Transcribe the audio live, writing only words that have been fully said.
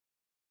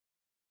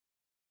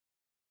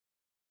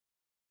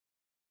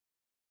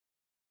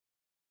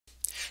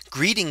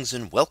Greetings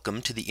and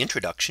welcome to the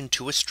introduction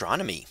to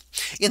astronomy.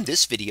 In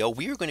this video,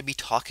 we are going to be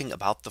talking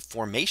about the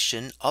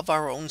formation of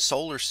our own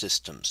solar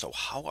system. So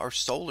how our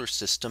solar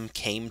system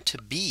came to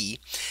be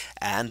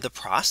and the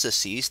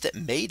processes that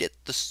made it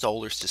the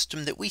solar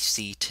system that we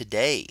see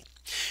today.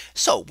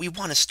 So we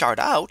want to start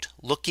out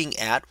looking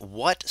at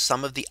what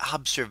some of the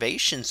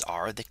observations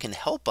are that can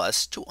help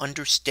us to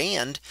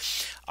understand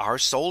our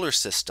solar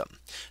system.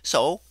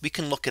 So we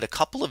can look at a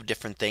couple of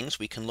different things.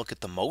 We can look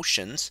at the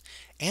motions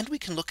and we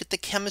can look at the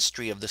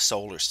chemistry of the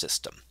solar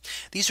system.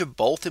 These are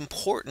both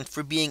important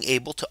for being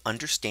able to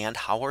understand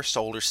how our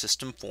solar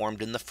system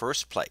formed in the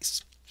first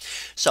place.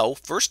 So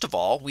first of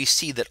all, we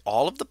see that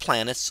all of the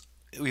planets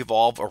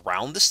revolve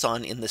around the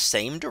sun in the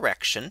same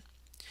direction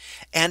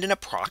and in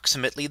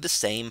approximately the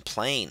same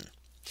plane.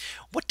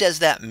 What does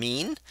that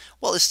mean?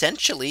 Well,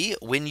 essentially,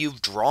 when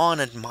you've drawn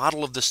a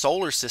model of the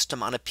solar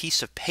system on a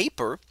piece of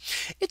paper,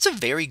 it's a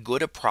very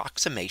good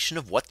approximation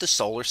of what the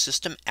solar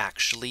system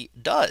actually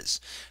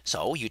does.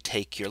 So you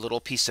take your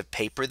little piece of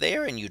paper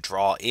there and you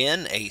draw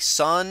in a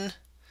sun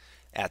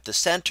at the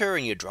center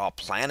and you draw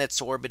planets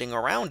orbiting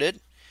around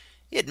it.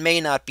 It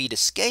may not be to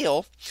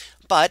scale,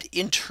 but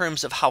in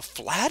terms of how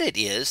flat it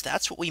is,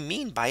 that's what we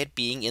mean by it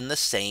being in the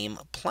same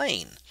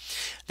plane.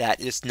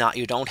 That is not,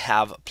 you don't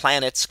have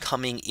planets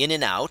coming in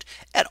and out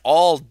at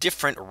all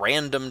different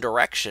random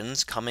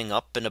directions, coming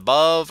up and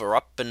above or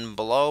up and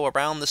below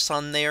around the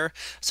sun there,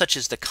 such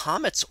as the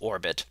comet's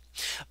orbit.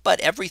 But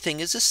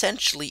everything is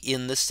essentially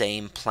in the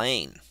same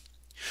plane.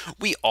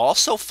 We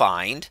also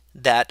find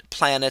that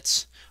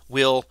planets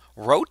will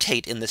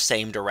rotate in the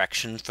same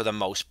direction for the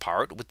most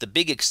part, with the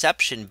big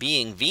exception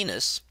being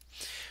Venus,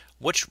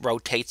 which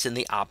rotates in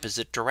the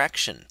opposite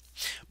direction.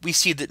 We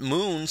see that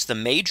moons, the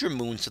major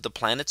moons of the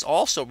planets,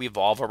 also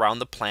revolve around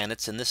the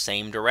planets in the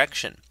same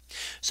direction.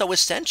 So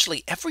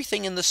essentially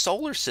everything in the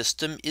solar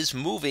system is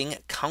moving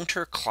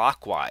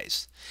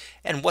counterclockwise.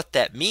 And what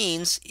that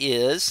means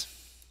is,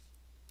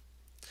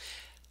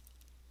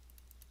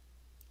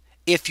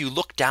 if you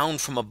look down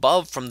from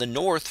above from the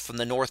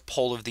north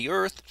pole of the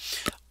Earth,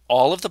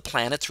 all of the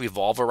planets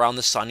revolve around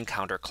the sun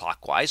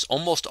counterclockwise.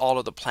 Almost all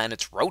of the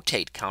planets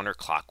rotate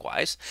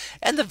counterclockwise.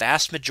 And the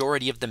vast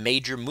majority of the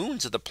major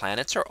moons of the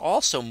planets are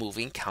also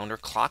moving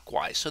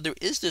counterclockwise. So there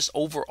is this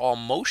overall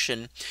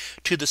motion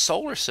to the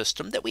solar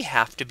system that we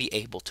have to be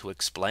able to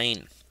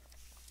explain.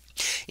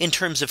 In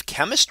terms of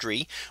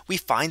chemistry, we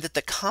find that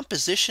the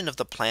composition of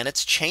the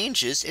planets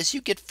changes as you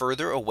get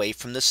further away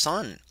from the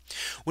sun.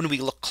 When we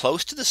look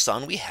close to the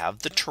sun, we have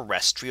the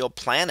terrestrial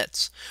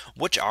planets,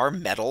 which are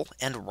metal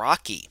and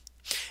rocky.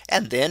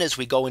 And then as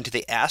we go into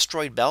the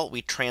asteroid belt,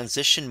 we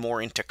transition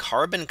more into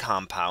carbon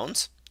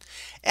compounds.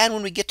 And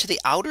when we get to the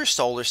outer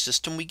solar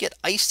system, we get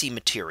icy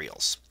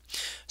materials.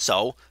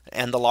 So,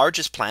 and the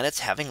largest planets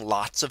having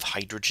lots of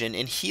hydrogen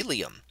and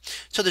helium.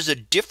 So there's a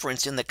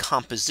difference in the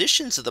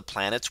compositions of the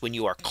planets when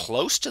you are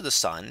close to the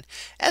sun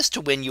as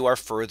to when you are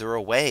further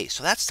away.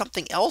 So that's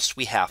something else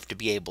we have to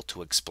be able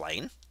to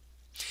explain.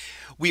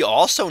 We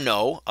also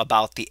know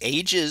about the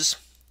ages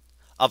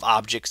of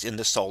objects in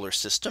the solar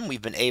system.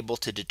 We've been able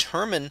to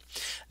determine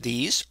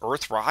these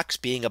Earth rocks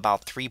being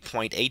about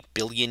 3.8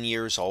 billion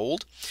years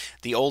old.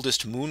 The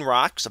oldest moon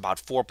rocks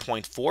about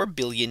 4.4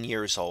 billion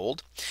years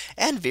old,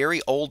 and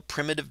very old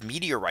primitive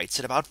meteorites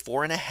at about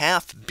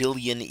 4.5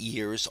 billion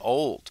years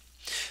old.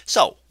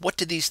 So what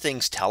do these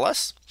things tell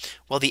us?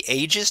 Well, the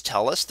ages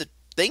tell us that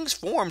things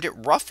formed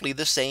at roughly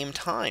the same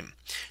time,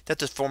 that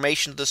the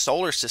formation of the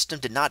solar system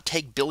did not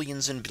take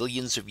billions and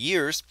billions of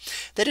years,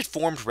 that it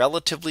formed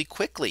relatively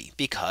quickly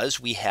because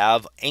we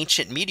have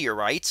ancient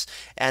meteorites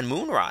and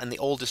the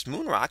oldest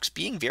moon rocks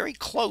being very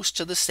close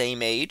to the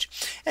same age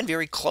and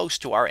very close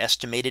to our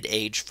estimated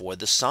age for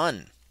the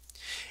sun.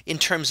 In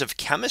terms of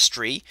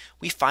chemistry,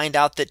 we find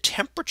out that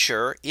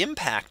temperature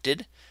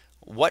impacted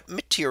what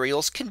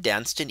materials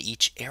condensed in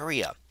each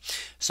area.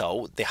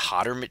 So the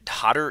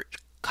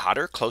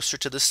hotter, closer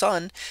to the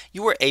sun,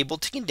 you were able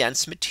to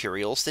condense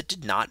materials that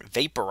did not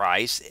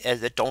vaporize,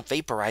 that don't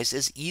vaporize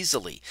as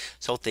easily.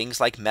 So things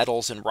like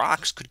metals and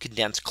rocks could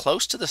condense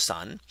close to the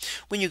sun.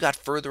 When you got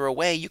further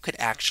away, you could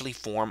actually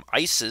form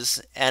ices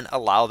and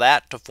allow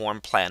that to form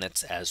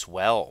planets as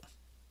well.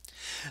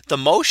 The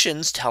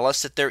motions tell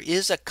us that there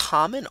is a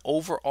common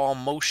overall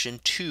motion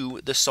to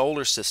the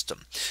solar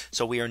system.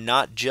 So we are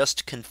not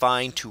just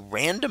confined to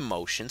random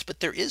motions,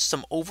 but there is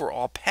some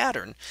overall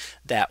pattern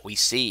that we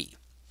see.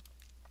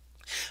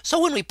 So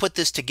when we put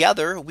this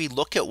together, we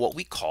look at what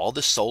we call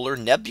the solar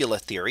nebula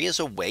theory as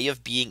a way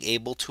of being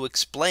able to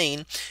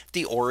explain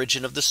the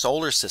origin of the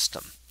solar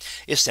system.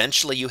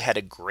 Essentially, you had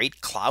a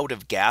great cloud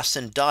of gas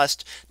and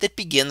dust that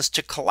begins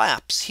to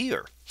collapse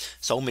here.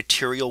 So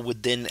material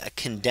would then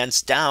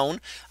condense down.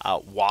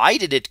 Why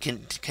did it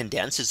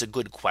condense is a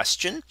good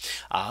question.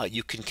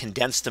 You can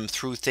condense them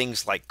through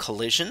things like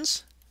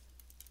collisions.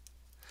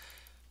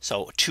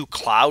 So two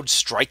clouds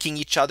striking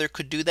each other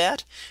could do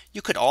that.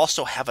 You could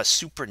also have a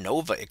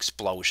supernova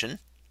explosion.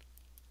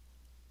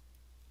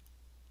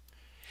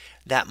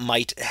 that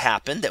might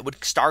happen that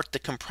would start the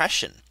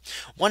compression.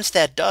 Once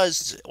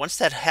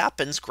that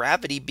happens,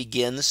 gravity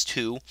begins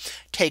to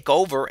take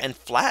over and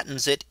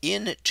flattens it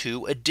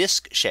into a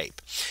disk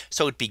shape.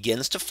 So it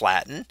begins to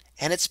flatten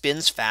and it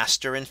spins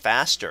faster and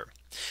faster.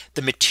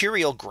 The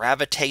material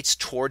gravitates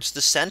towards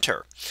the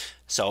center.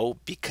 So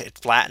it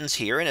flattens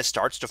here and it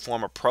starts to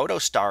form a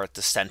protostar at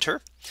the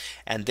center.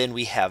 And then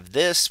we have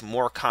this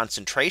more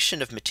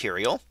concentration of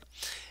material.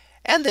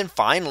 And then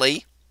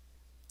finally,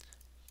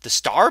 the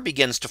star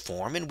begins to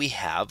form and we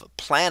have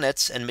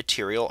planets and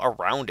material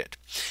around it.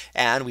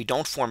 And we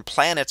don't form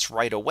planets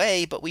right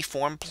away, but we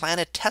form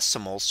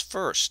planetesimals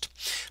first.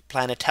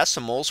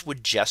 Planetesimals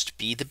would just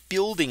be the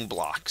building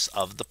blocks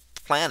of the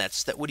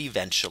planets that would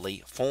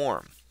eventually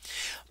form.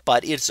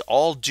 But it's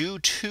all due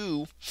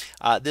to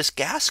this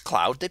gas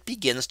cloud that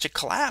begins to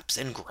collapse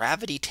and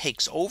gravity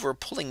takes over,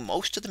 pulling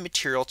most of the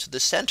material to the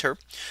center,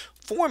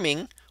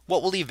 forming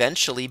what will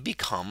eventually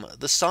become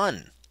the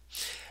sun.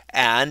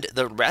 And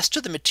the rest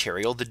of the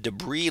material, the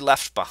debris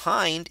left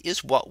behind,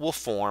 is what will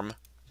form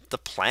the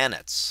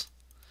planets.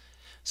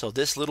 So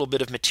this little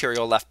bit of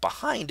material left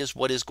behind is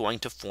what is going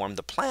to form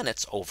the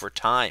planets over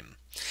time.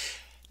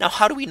 Now,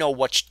 how do we know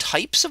which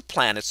types of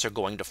planets are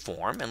going to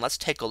form? And let's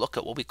take a look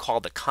at what we call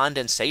the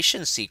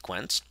condensation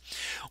sequence,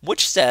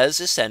 which says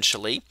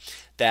essentially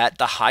that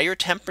the higher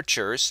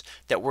temperatures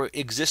that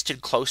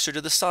existed closer to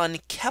the sun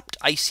kept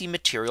icy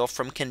material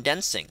from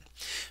condensing.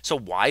 So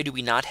why do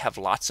we not have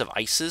lots of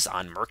ices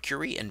on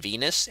Mercury and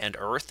Venus and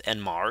Earth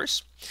and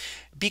Mars?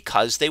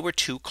 Because they were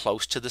too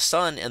close to the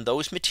sun and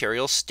those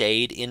materials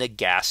stayed in a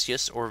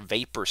gaseous or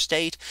vapor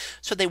state,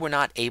 so they were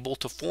not able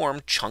to form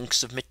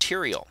chunks of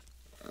material.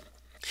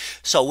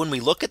 So when we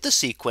look at the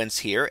sequence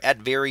here at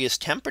various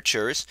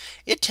temperatures,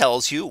 it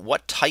tells you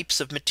what types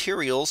of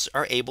materials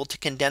are able to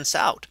condense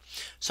out.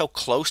 So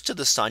close to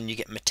the sun, you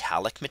get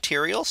metallic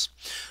materials.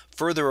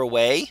 Further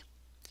away,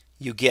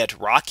 you get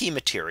rocky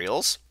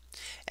materials.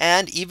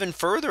 And even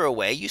further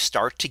away, you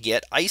start to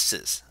get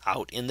ices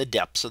out in the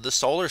depths of the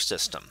solar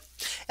system.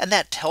 And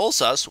that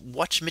tells us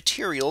which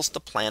materials the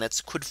planets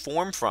could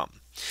form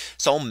from.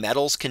 So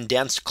metals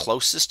condense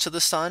closest to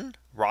the sun,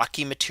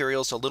 rocky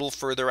materials a little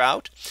further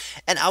out,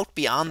 and out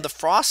beyond the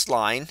frost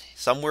line,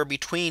 somewhere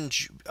between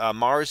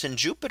Mars and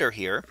Jupiter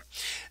here,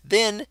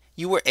 then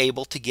you were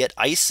able to get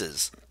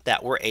ices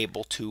that were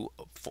able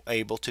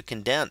to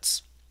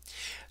condense.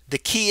 The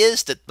key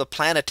is that the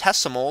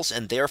planetesimals,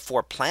 and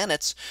therefore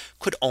planets,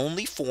 could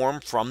only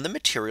form from the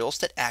materials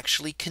that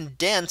actually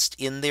condensed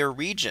in their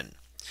region.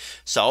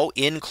 So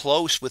in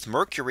close with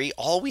Mercury,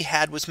 all we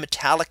had was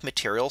metallic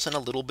materials and a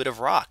little bit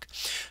of rock.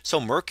 So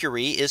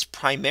Mercury is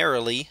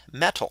primarily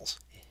metals.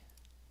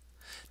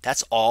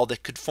 That's all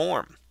that could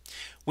form.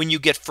 When you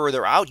get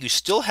further out, you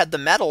still had the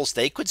metals,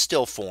 they could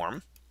still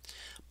form.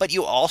 But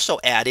you also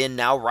add in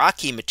now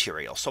rocky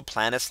material. So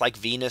planets like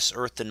Venus,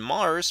 Earth, and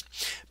Mars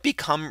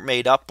become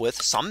made up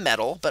with some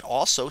metal, but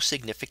also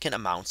significant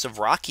amounts of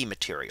rocky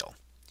material.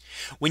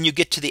 When you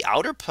get to the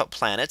outer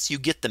planets, you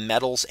get the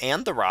metals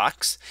and the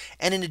rocks.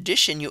 And in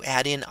addition, you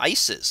add in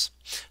ices.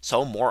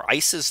 So more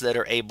ices that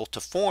are able to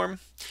form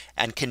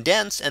and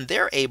condense, and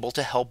they're able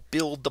to help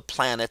build the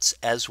planets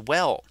as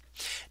well.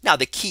 Now,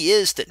 the key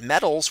is that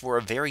metals were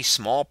a very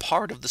small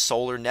part of the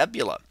solar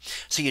nebula.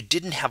 So you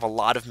didn't have a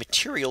lot of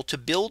material to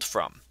build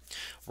from.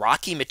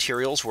 Rocky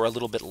materials were a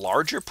little bit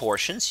larger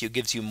portions, so it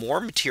gives you more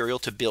material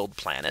to build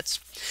planets.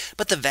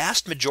 But the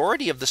vast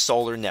majority of the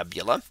solar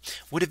nebula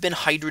would have been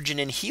hydrogen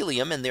and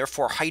helium, and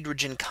therefore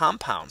hydrogen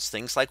compounds,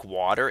 things like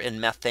water and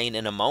methane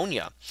and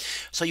ammonia.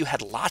 So you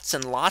had lots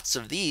and lots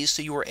of these,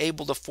 so you were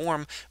able to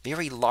form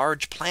very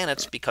large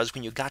planets, because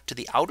when you got to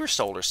the outer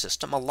solar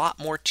system, a lot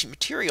more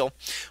material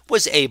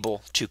was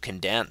able to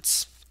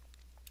condense.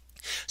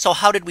 So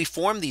how did we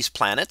form these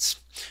planets?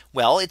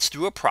 Well, it's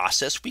through a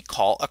process we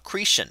call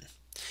accretion.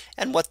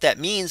 And what that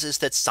means is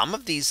that some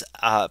of these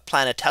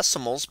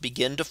planetesimals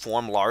begin to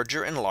form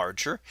larger and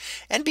larger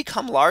and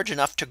become large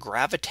enough to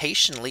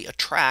gravitationally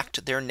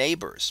attract their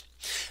neighbors.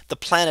 The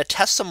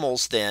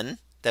planetesimals then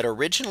that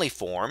originally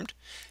formed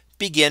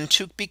begin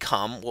to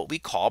become what we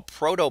call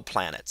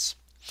protoplanets.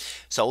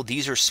 So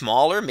these are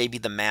smaller, maybe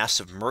the mass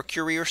of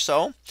Mercury or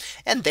so,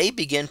 and they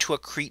begin to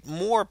accrete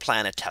more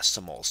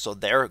planetesimals. So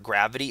their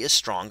gravity is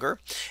stronger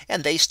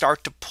and they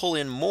start to pull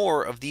in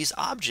more of these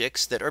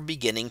objects that are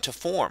beginning to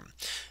form.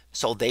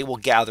 So they will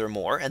gather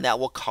more, and that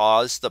will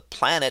cause the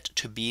planet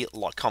to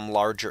become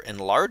larger and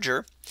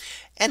larger.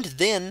 And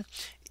then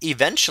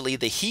eventually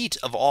the heat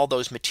of all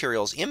those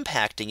materials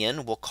impacting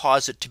in will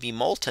cause it to be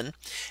molten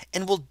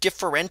and will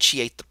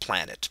differentiate the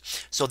planet,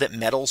 so that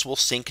metals will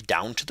sink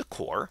down to the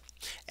core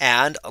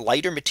and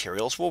lighter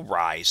materials will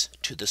rise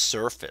to the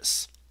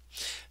surface.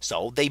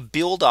 So they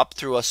build up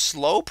through a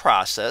slow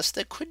process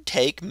that could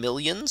take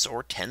millions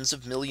or tens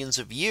of millions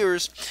of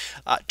years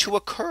to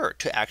occur,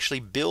 to actually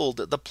build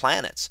the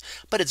planets.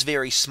 But it's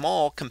very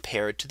small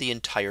compared to the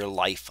entire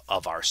life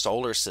of our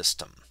solar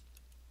system.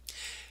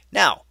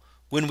 Now,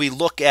 when we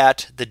look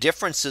at the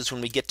differences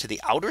when we get to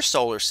the outer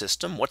solar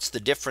system, what's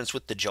the difference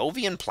with the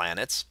Jovian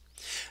planets?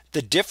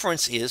 The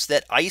difference is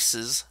that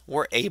ices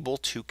were able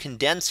to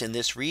condense in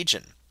this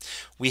region.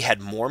 We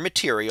had more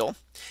material,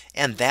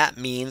 and that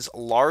means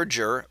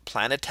larger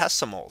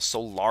planetesimals.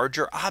 So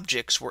larger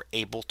objects were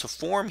able to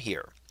form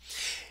here.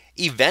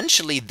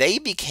 Eventually, they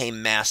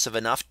became massive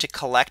enough to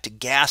collect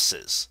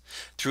gases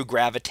through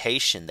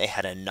gravitation. They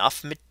had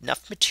enough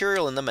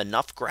material in them,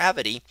 enough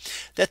gravity,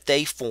 that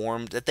they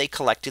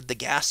collected the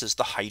gases,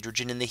 the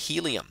hydrogen and the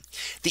helium.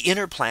 The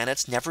inner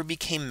planets never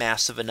became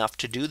massive enough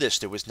to do this.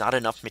 There was not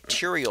enough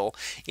material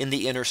in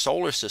the inner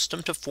solar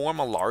system to form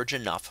a large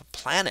enough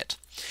planet.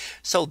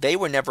 So they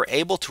were never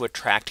able to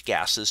attract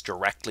gases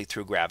directly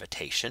through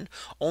gravitation.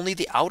 Only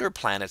the outer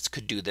planets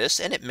could do this,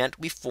 and it meant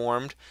we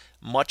formed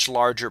much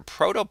larger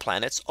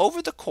protoplanets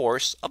over the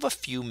course of a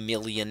few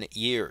million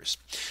years.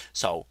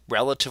 So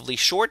relatively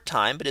short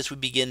time, but as we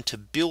begin to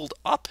build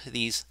up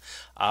these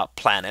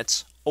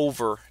planets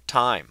over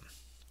time.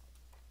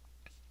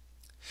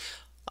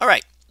 All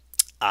right.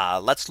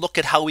 Let's look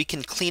at how we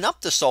can clean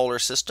up the solar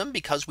system,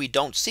 because we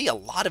don't see a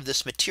lot of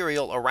this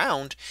material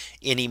around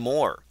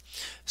anymore.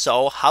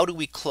 So how do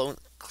we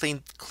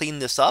clean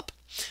this up?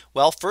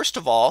 Well, first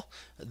of all,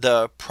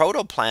 the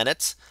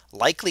protoplanets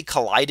likely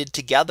collided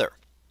together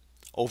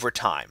over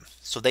time.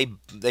 So they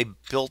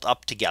built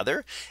up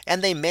together,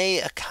 and they may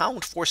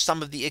account for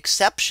some of the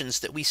exceptions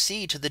that we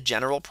see to the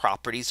general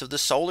properties of the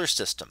solar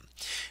system.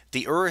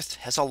 The Earth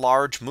has a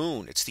large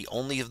moon. It's the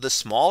only of the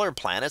smaller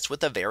planets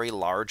with a very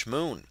large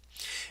moon.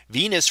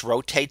 Venus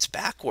rotates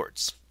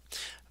backwards.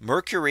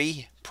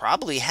 Mercury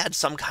probably had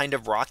some kind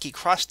of rocky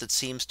crust that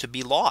seems to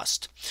be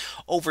lost.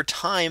 Over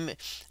time,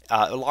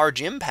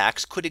 large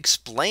impacts could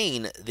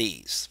explain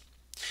these.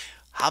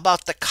 How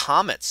about the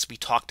comets? We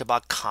talked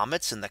about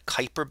comets in the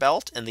Kuiper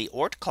belt and the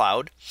Oort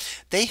cloud.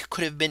 They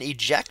could have been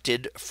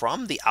ejected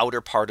from the outer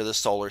part of the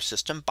solar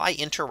system by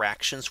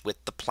interactions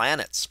with the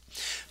planets.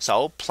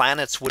 So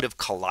planets would have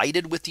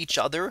collided with each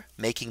other,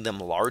 making them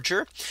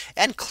larger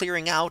and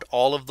clearing out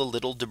all of the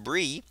little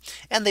debris,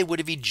 and they would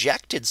have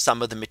ejected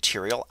some of the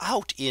material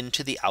out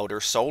into the outer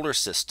solar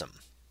system.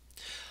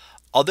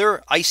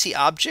 Other icy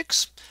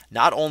objects,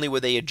 not only were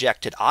they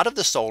ejected out of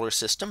the solar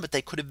system, but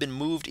they could have been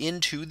moved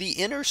into the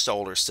inner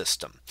solar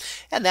system.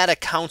 And that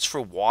accounts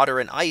for water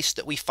and ice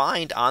that we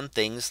find on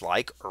things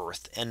like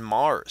Earth and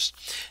Mars.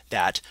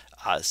 That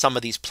some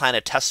of these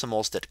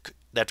planetesimals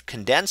that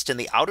condensed in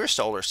the outer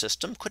solar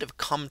system could have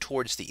come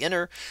towards the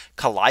inner,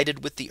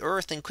 collided with the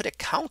Earth, and could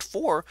account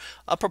for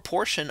a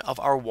proportion of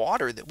our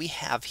water that we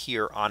have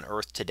here on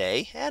Earth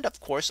today, and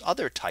of course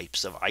other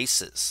types of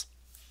ices.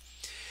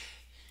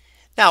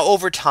 Now,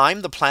 over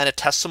time, the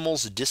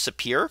planetesimals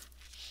disappear,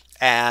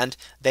 and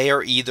they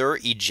are either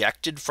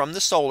ejected from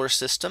the solar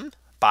system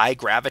by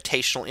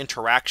gravitational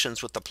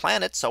interactions with the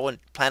planet. So a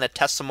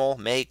planetesimal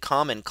may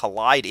come and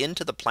collide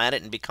into the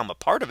planet and become a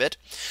part of it.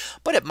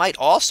 But it might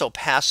also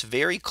pass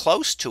very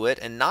close to it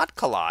and not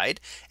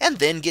collide, and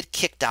then get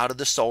kicked out of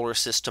the solar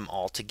system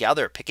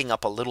altogether, picking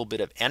up a little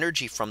bit of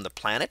energy from the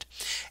planet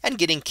and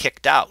getting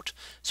kicked out.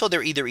 So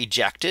they're either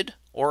ejected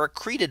or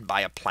accreted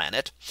by a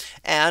planet,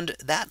 and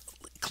that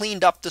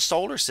cleaned up the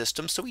solar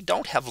system, so we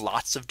don't have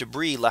lots of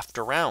debris left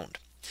around.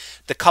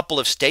 The couple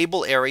of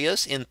stable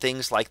areas in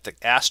things like the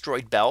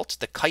asteroid belt,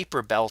 the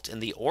Kuiper belt,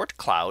 and the Oort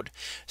cloud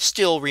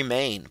still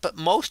remain. But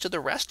most of the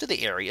rest of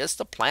the areas,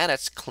 the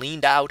planets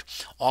cleaned out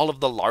all of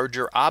the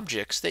larger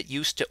objects that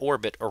used to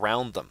orbit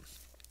around them.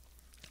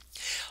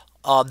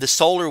 The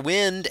solar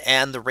wind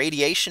and the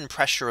radiation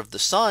pressure of the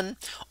sun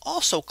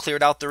also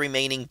cleared out the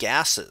remaining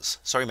gases.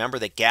 So remember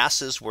that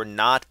gases were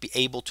not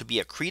able to be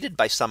accreted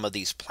by some of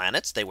these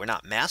planets. They were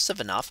not massive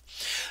enough.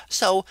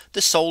 So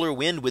the solar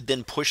wind would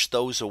then push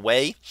those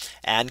away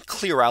and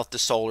clear out the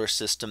solar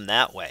system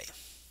that way.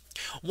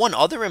 One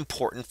other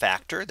important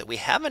factor that we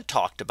haven't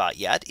talked about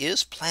yet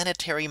is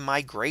planetary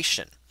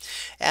migration.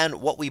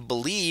 And what we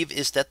believe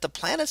is that the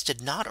planets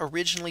did not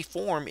originally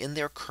form in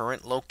their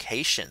current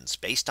locations.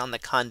 Based on the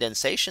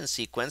condensation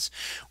sequence,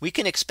 we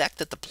can expect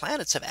that the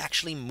planets have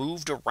actually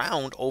moved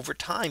around over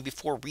time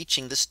before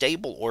reaching the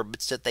stable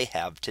orbits that they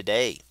have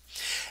today.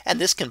 And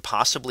this can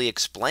possibly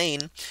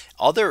explain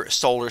other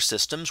solar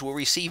systems where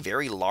we see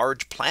very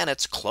large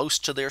planets close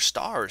to their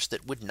stars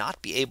that would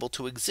not be able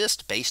to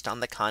exist based on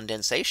the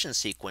condensation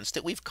sequence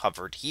that we've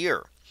covered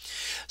here.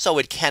 So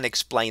it can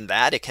explain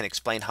that. It can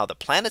explain how the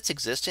planets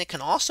exist. And it can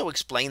also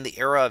explain the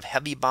era of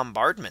heavy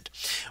bombardment,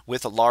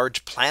 with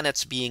large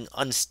planets being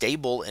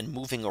unstable and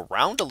moving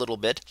around a little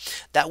bit.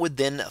 That would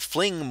then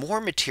fling more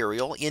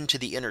material into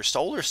the inner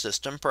solar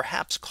system,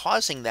 perhaps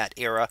causing that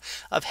era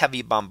of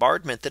heavy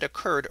bombardment that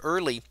occurred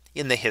early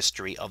in the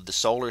history of the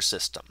solar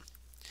system.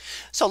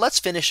 So let's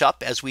finish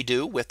up, as we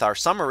do, with our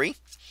summary,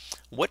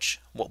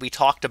 what we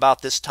talked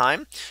about this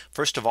time.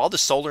 First of all, the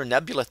solar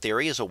nebula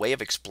theory is a way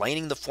of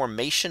explaining the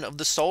formation of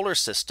the solar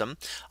system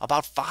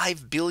about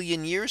 5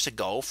 billion years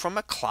ago from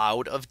a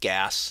cloud of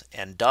gas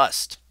and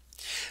dust.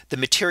 The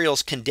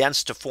materials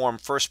condensed to form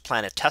first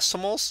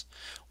planetesimals,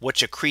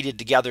 which accreted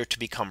together to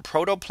become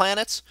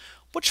protoplanets,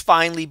 which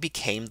finally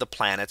became the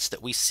planets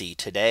that we see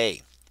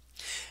today.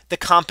 The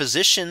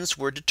compositions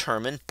were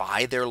determined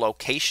by their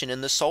location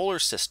in the solar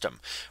system.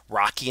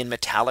 Rocky and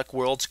metallic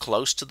worlds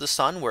close to the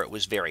sun where it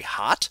was very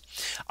hot.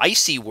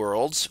 Icy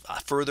worlds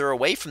further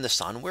away from the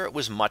sun where it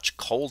was much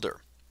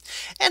colder.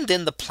 And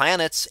then the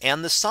planets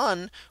and the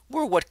sun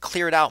were what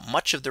cleared out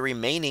much of the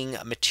remaining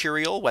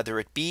material, whether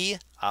it be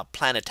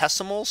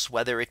planetesimals,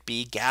 whether it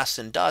be gas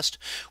and dust,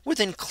 were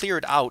then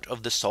cleared out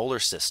of the solar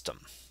system.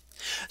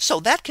 So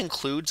that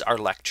concludes our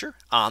lecture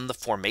on the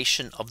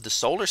formation of the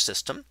solar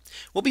system.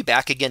 We'll be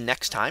back again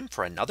next time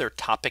for another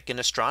topic in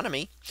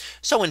astronomy.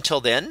 So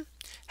until then,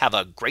 have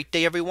a great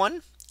day,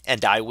 everyone,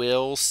 and I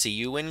will see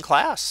you in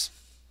class.